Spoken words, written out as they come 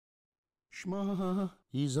Shema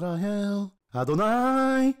Israel,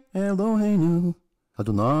 Adonai Eloheinu,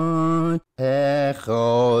 Adonai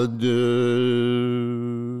Echad.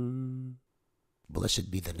 Blessed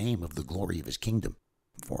be the name of the glory of his kingdom,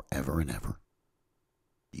 forever and ever.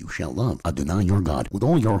 You shall love Adonai your God with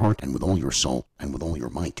all your heart and with all your soul and with all your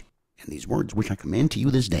might. And these words which I command to you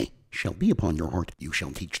this day shall be upon your heart. You shall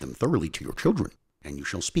teach them thoroughly to your children, and you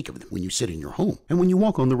shall speak of them when you sit in your home, and when you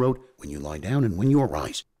walk on the road, when you lie down, and when you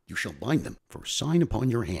arise. You shall bind them for a sign upon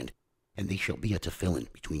your hand, and they shall be a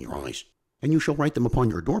tefillin between your eyes. And you shall write them upon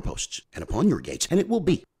your doorposts and upon your gates. And it will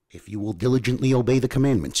be, if you will diligently obey the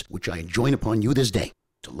commandments which I enjoin upon you this day,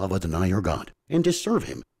 to love Adonai your God, and to serve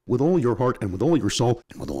him with all your heart and with all your soul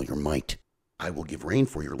and with all your might. I will give rain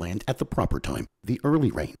for your land at the proper time, the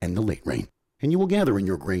early rain and the late rain. And you will gather in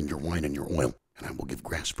your grain, your wine, and your oil. And I will give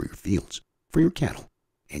grass for your fields, for your cattle.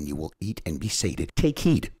 And you will eat and be sated. Take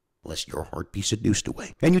heed, lest your heart be seduced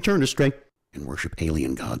away, and you turn astray, and worship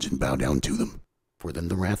alien gods and bow down to them. For then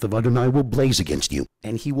the wrath of Adonai will blaze against you,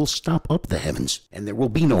 and he will stop up the heavens, and there will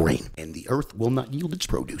be no rain, and the earth will not yield its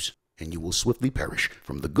produce, and you will swiftly perish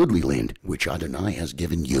from the goodly land which Adonai has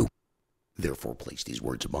given you. Therefore place these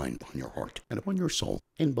words of mine upon your heart and upon your soul,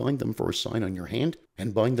 and bind them for a sign on your hand,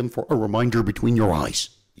 and bind them for a reminder between your eyes.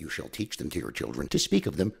 You shall teach them to your children, to speak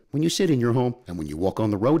of them when you sit in your home, and when you walk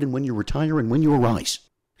on the road, and when you retire, and when you arise.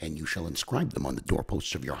 And you shall inscribe them on the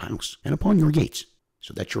doorposts of your house, and upon your gates,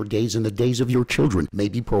 so that your days and the days of your children may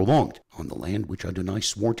be prolonged on the land which Adonai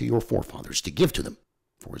swore to your forefathers to give to them,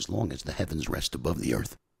 for as long as the heavens rest above the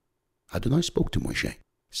earth. Adonai spoke to Moshe,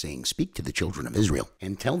 saying, Speak to the children of Israel,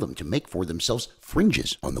 and tell them to make for themselves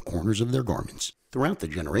fringes on the corners of their garments throughout the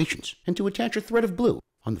generations, and to attach a thread of blue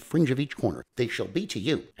on the fringe of each corner. They shall be to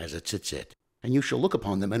you as a tzitzit, and you shall look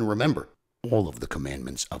upon them and remember all of the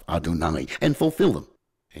commandments of Adonai, and fulfill them.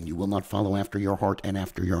 And you will not follow after your heart and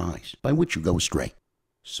after your eyes, by which you go astray,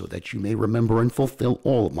 so that you may remember and fulfill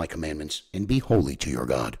all of my commandments, and be holy to your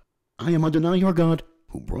God. I am Adonai your God,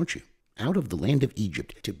 who brought you out of the land of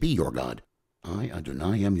Egypt to be your God. I,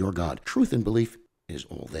 Adonai, am your God. Truth and belief is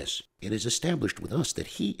all this. It is established with us that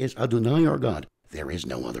he is Adonai our God. There is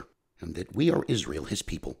no other. And that we are Israel, his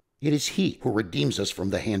people. It is he who redeems us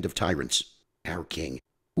from the hand of tyrants, our king,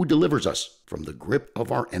 who delivers us from the grip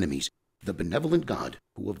of our enemies, the benevolent God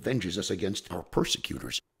who avenges us against our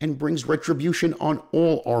persecutors and brings retribution on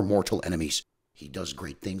all our mortal enemies. He does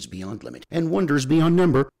great things beyond limit and wonders beyond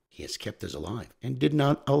number. He has kept us alive and did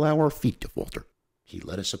not allow our feet to falter. He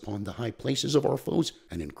led us upon the high places of our foes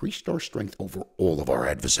and increased our strength over all of our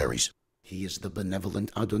adversaries. He is the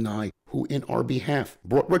benevolent Adonai who in our behalf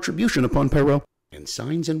brought retribution upon Pharaoh and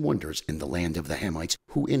signs and wonders in the land of the Hamites,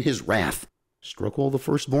 who in his wrath struck all the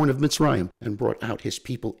firstborn of Mitzrayim, and brought out his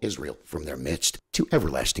people Israel from their midst to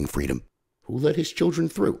everlasting freedom, who led his children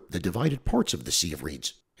through the divided parts of the sea of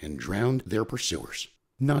reeds, and drowned their pursuers.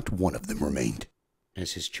 Not one of them remained.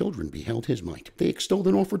 As his children beheld his might, they extolled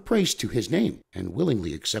and offered praise to his name, and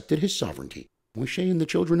willingly accepted his sovereignty. Moshe and the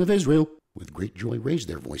children of Israel with great joy raised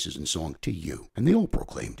their voices in song to you, and they all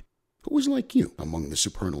proclaimed, Who is like you among the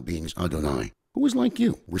supernal beings, Adonai? Who is like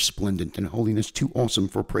you, resplendent in holiness, too awesome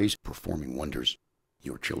for praise, performing wonders?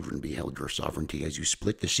 Your children beheld your sovereignty as you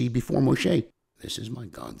split the sea before Moshe. This is my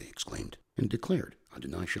God, they exclaimed, and declared,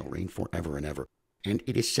 Adonai shall reign forever and ever. And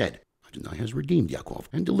it is said, Adonai has redeemed Yaakov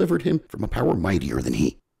and delivered him from a power mightier than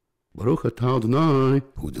he. Baruch atah Adonai,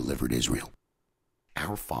 who delivered Israel.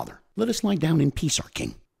 Our Father, let us lie down in peace, our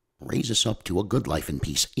King. Raise us up to a good life in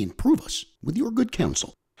peace. Improve us with your good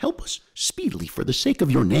counsel. Help us speedily for the sake of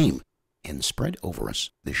your name, and spread over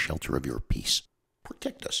us the shelter of your peace.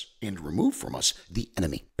 Protect us, and remove from us the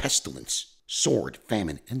enemy, pestilence, sword,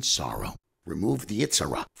 famine, and sorrow. Remove the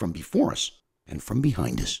Yitzhara from before us and from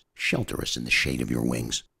behind us. Shelter us in the shade of your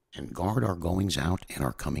wings, and guard our goings out and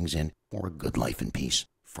our comings in for a good life in peace,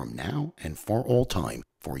 from now and for all time.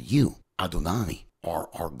 For you, Adonai, are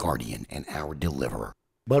our guardian and our deliverer.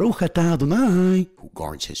 Baruch atah Adonai, who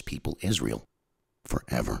guards his people Israel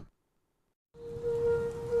forever.